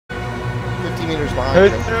meters behind Who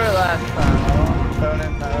you. threw it last time? I want to throw it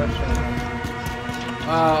in the ocean.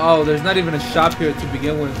 Oh, there's not even a shop here to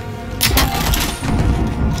begin with.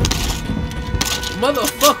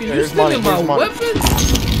 Motherfucker, you stealing my weapons?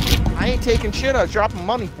 I ain't taking shit. I was dropping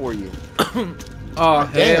money for you. Oh,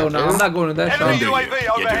 hell no. I'm not going to that shop.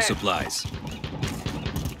 Get your supplies.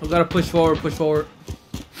 We gotta push forward, push forward.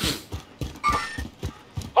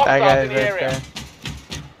 That guy's right there.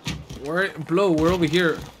 Where, Blow, we're over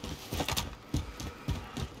here.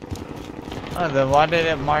 Oh, then why did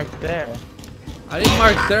it mark there? I didn't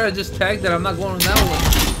mark there, I just tagged it. I'm not going on that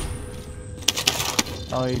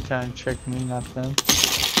one. Oh, you trying to trick me, not them?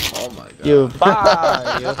 Oh my god. You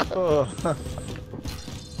bye, you fool.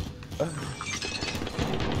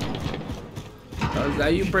 Is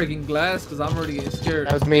that you breaking glass? Because I'm already getting scared.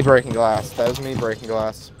 That was me breaking glass. That was me breaking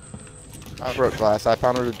glass. I broke glass. I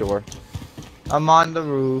pounded the door. I'm on the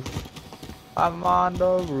roof. I'm on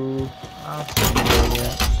the roof. I'll see you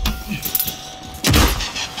yet.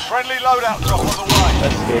 Friendly loadout drop on the way.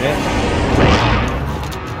 Let's get it.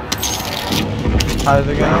 How's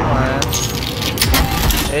it going, man?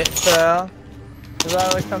 It fell. The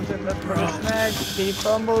Riley comes in the first snag. He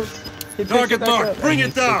fumbles. He Target mark. Bring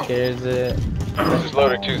it down. Here's it.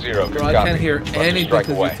 Loader 2-0. Bro, I can't hear anything because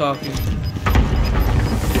you're talking.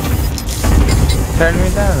 Turn me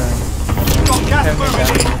down then. Got gas Turn me moving down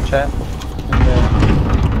in. in the chat. In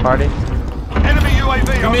the party. Enemy UAV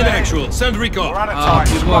Come on in there. actual. Send recon. We're out of time.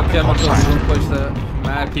 People have chemicals. Don't push that.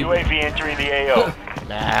 Mad people. UAV entering the AO.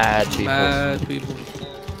 Mad people. Mad people.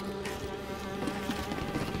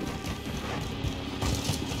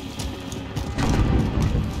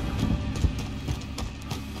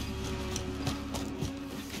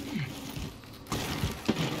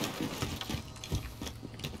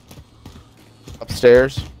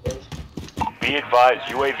 Upstairs. Be advised,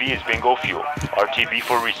 UAV is bingo fuel. RTB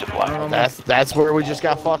for resupply. That's where we just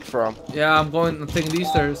got fucked from. Yeah, I'm taking these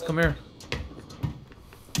stairs. Come here.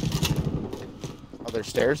 Are there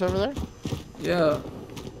stairs over there? Yeah.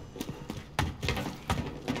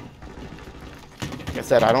 Like I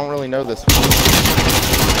said, I don't really know this.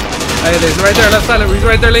 Hey, there's right there, left side. He's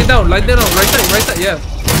right there, laying down. Right there, yeah.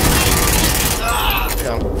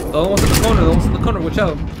 Yeah. The other one's in the corner, watch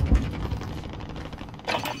out.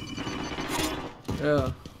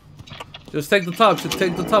 Yeah. Just take the top,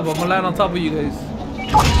 take the top. I'm gonna land on top of you guys.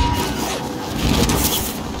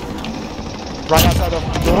 Right outside the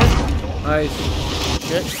door. Nice.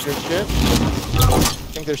 Shit, good shit. I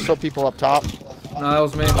think there's still people up top. No, that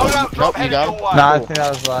was me. Loadout drop Nope, you headed got your it. way. No, I think that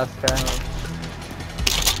was the last guy.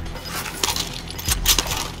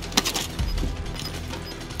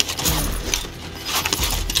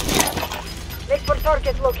 Look for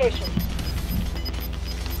target location.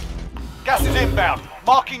 Gas is inbound.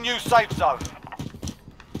 Marking new safe zone.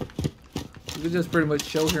 You can just pretty much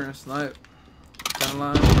chill here and snipe. Down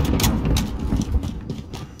line.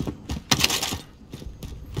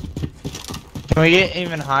 Can we get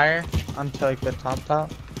even higher onto like the top?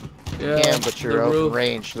 Yeah. You can, but you're the open roof.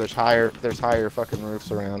 range. There's higher fucking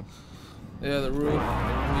roofs around. Yeah, the roof. You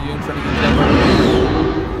trying to get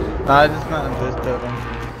No, I just meant in this building.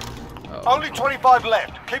 Only 25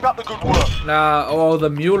 left. Keep up the good work. Nah, oh, the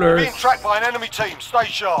Muellers. Being tracked by an enemy team. Stay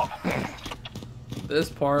sharp. This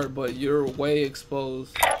part, but you're way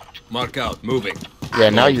exposed. Mark out. Moving.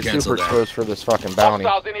 Yeah, now you're Cancel super that. exposed for this fucking bounty.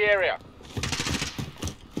 Hostiles in the area.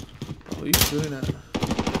 What are you shooting at?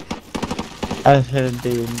 I just hit a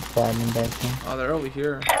dude climbing back in. Oh, they're over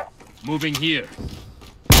here. Moving here.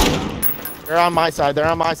 They're on my side. They're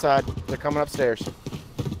on my side. They're coming upstairs.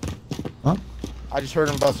 Huh? I just heard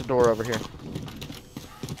them bust a door over here.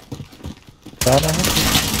 Down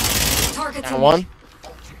one.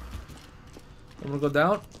 I'm gonna go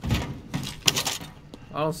down.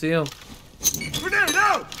 I don't see him. Grenade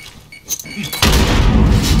out!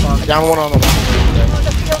 Down one on the left. On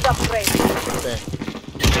the field upgrade.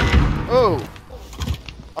 Oh.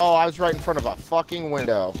 Oh, I was right in front of a fucking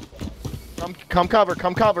window. Come cover.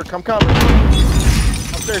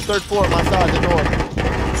 Upstairs, third floor, my side, the door.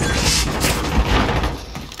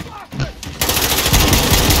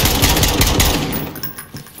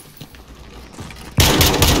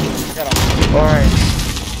 Alright.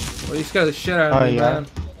 Well, you scared the shit out of me, yeah. man.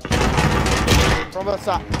 From the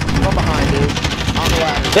side, from behind, dude. On the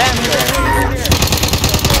ladder. Damn,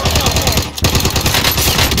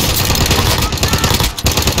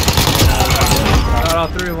 Got all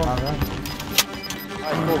three of them.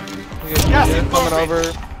 Alright, cool. Gas is Coming moving. over.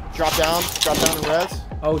 Drop down in res.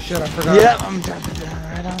 Oh shit, I forgot. Yep, I'm dropping down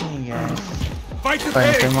right on you guys. Fight the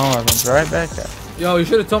Playing pig! through my weapons right back up. Yo, you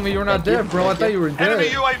should have told me you were not dead, bro. I thought you were Enemy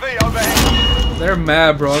dead. UAV overhead. They're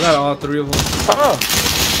mad, bro. I got all three of them. Oh.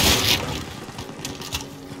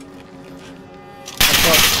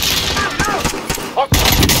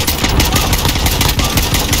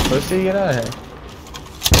 Pussy, get out of here.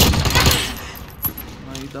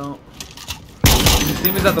 No, you don't.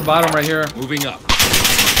 Team's at the bottom right here. Moving up.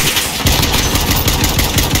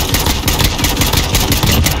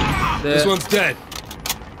 Dead. This one's dead.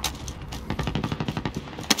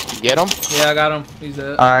 You get him? Yeah, I got him. He's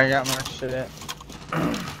dead. I got my shit.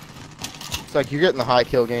 It's like you're getting the high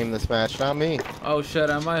kill game this match, not me. Oh shit,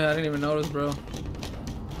 I didn't even notice, bro.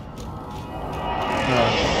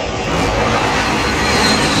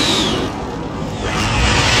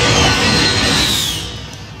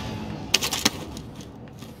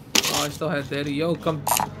 Oh, I still had daddy. Yo, come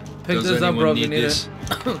pick Does this up, bro, if you anyone need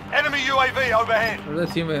need it. Enemy UAV overhead. Where's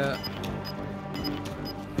that teammate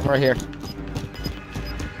at? Right here.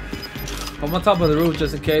 I'm on top of the roof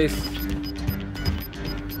just in case.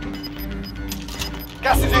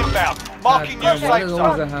 Gas is inbound. Marking new Why safe does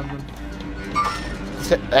always zone. that happen?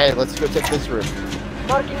 Hey, let's go take this room.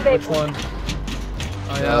 Marking Which vehicle. one?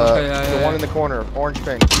 Oh yeah, okay, yeah, The yeah. one in the corner, orange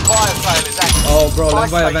pink. Fire sale is active. Oh, bro,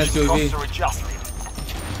 let's buy Buy advanced station UAV. costs are adjusted.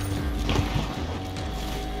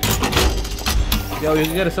 Yo, you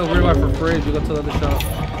can get a silver revive for free if you go to the other shop.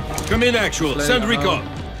 Come in, actual. Send recon.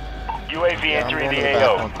 UAV Yeah, I'm entering going the to the back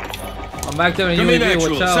AO. one. I'm activating Come in, UAV,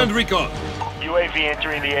 actual. watch out. Send recon. UAV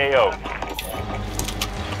entering the AO.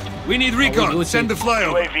 We need recon. Gucci. Send the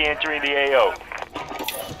flyover. UAV entering the AO.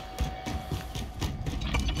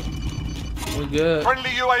 We good. Friendly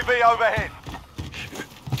UAV overhead.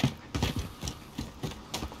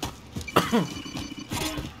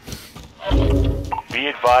 Be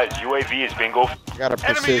advised, UAV is bingo. Got a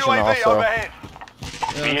Enemy precision UAV also. overhead.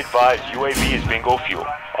 Be advised, UAV is bingo fuel.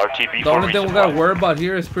 RTB The for only thing we gotta resupply. worry about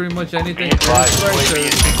here is pretty much Be anything advised, airstrikes UAV or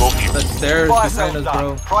is bingo fuel. the stairs Fire behind sales us,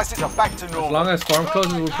 bro. done. Prices are back to As normal. long as farm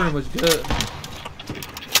closes, we're pretty much good.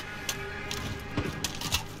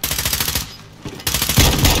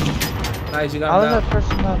 Nice, you got How him is down. that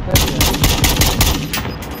person not dead yet?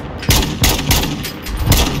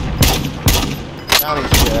 Now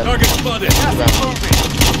he's dead. Target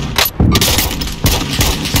spotted.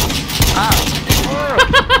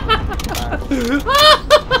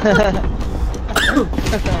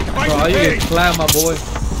 Bro, you get clapped, my boy.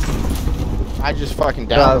 I just fucking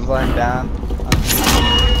So I was downed him. laying down.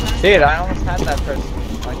 Dude, I almost had that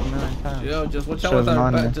person like a million times. Yo, just watch out Should've with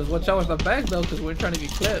our known back. you. Just watch out with our back though, because we're trying to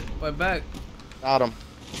get clipped by back. Got him.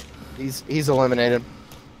 He's eliminated.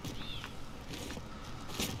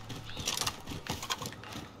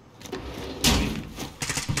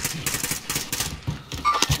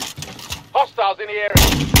 Hostiles in the area.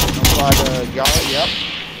 By the yard, yep.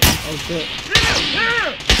 Oh shit.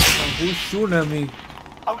 Oh, who's shooting at me?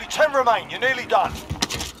 Only 10 remain. You're nearly done.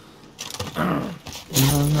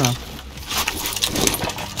 No.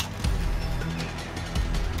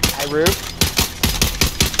 High roof.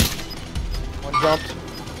 One jumped.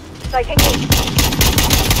 Sighting in.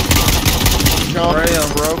 Jump.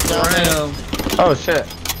 Ram, Broke down there. Ram. Oh shit.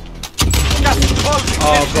 Gas is closing.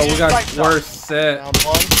 Oh, bro, Into we new got safe zone. worse set. Down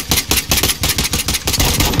one.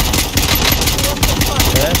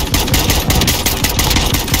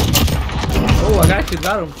 Oh, I actually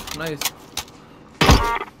got him. Nice.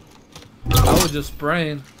 I was just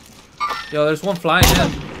spraying. Yo, there's one flying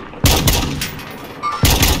in.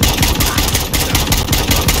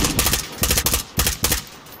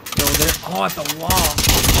 Yo, there. Oh, at the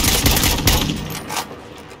wall.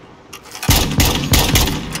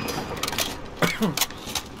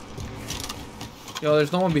 Yo,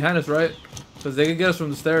 there's no one behind us, right? Because they can get us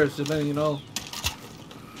from the stairs, just letting you know.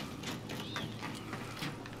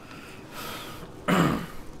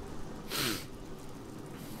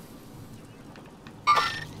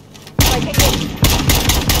 Sighting in.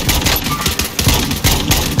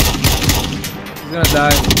 He's gonna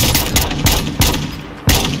die.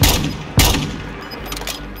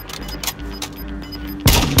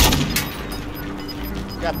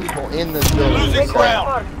 Got people in this building. Losing So,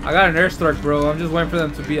 ground. I got an airstrike, bro. I'm just waiting for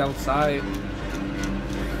them to be outside.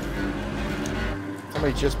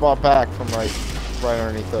 somebody just bought back from right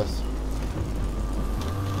underneath us.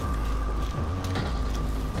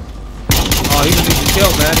 Oh, he doesn't need to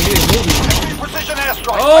kill, man. He needs moving. Enemy precision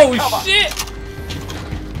airstrike. Oh, Take cover. shit!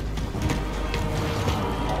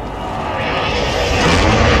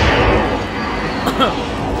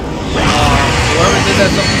 Whoever did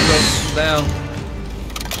that something down.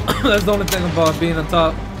 That's the only thing about being on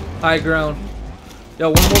top. High ground. Yo,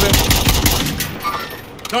 one moving.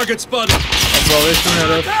 Target spotted. Oh, bro, they're shooting at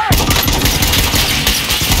us.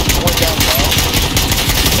 One down,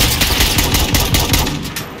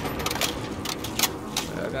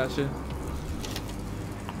 Gotcha.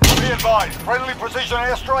 Be advised, friendly precision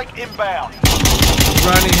airstrike inbound. He's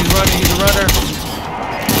running, he's running, he's a runner.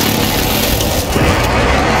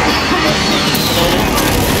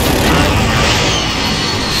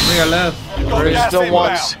 Three are left. Got Three. gas still inbound.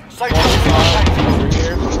 ones. Safe zone.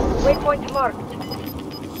 Waypoint marked.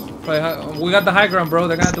 We got the high ground, bro.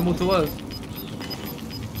 They're gonna have to move to us.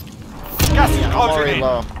 Gas is I'm closing already in.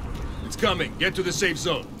 low. It's coming. Get to the safe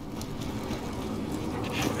zone.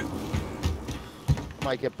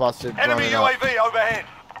 Might get busted. Enemy running up. UAV overhead.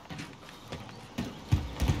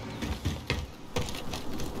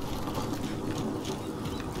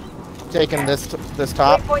 Taking this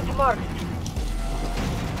top. Waypoint marked.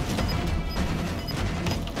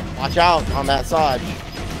 Watch out on that side.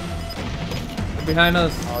 They're behind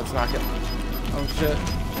us. Oh, it's not good. Oh shit.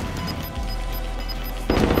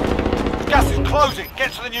 Gas is closing.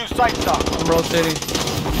 Get to the new safe zone. I'm rotating.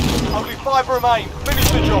 Only 5 remain. Finish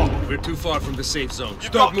the job. We're too far from the safe zone. You've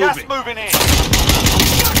Stop got gas moving. moving in.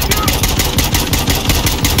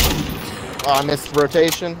 Oh, I missed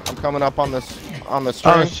rotation. I'm coming up on this Oh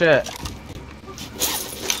string. shit.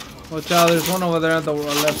 Watch out, there's one over there on the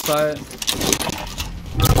left side.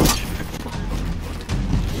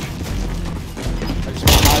 I just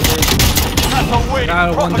went hybrid. That's a win.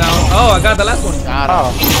 Got one Proper down. job. Oh, I got the last one. Got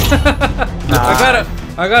Oh.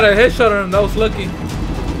 I got a headshot on him. That was lucky. it.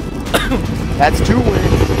 That's 2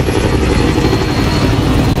 wins.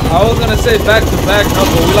 I was gonna say back to back, no,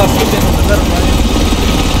 but we lost something on the middle, right?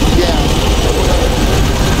 Yeah.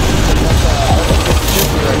 That's a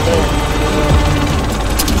 50 right there.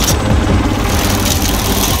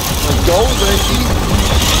 Let's go, baby.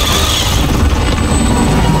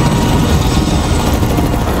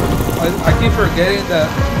 I keep forgetting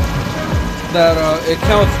that it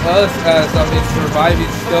counts us as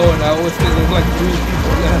surviving still, and I always think there's like 3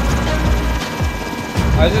 people left.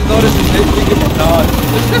 I just noticed that they think it's not.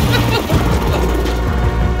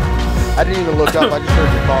 I didn't even look up. I just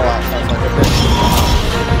heard the call out. I was like, okay.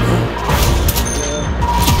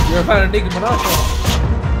 You're a fan of Nicki Minaj?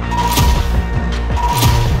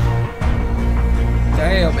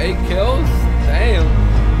 Damn, 8 kills? Damn.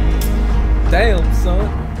 Damn, son.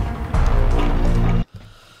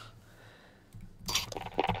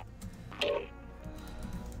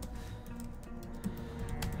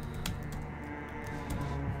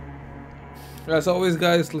 As always,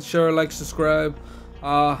 guys, share, like, subscribe.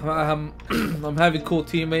 I'm having cool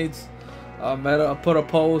teammates. I put a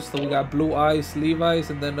post. We got Blue Ice, Levi's,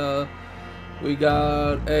 and then we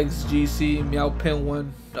got XGC, Meow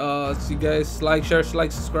Penguin. So you guys like, share,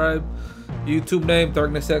 like, subscribe. YouTube name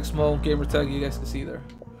DarknessXmo, gamer tag. You guys can see there.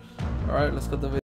 All right, let's go to the video.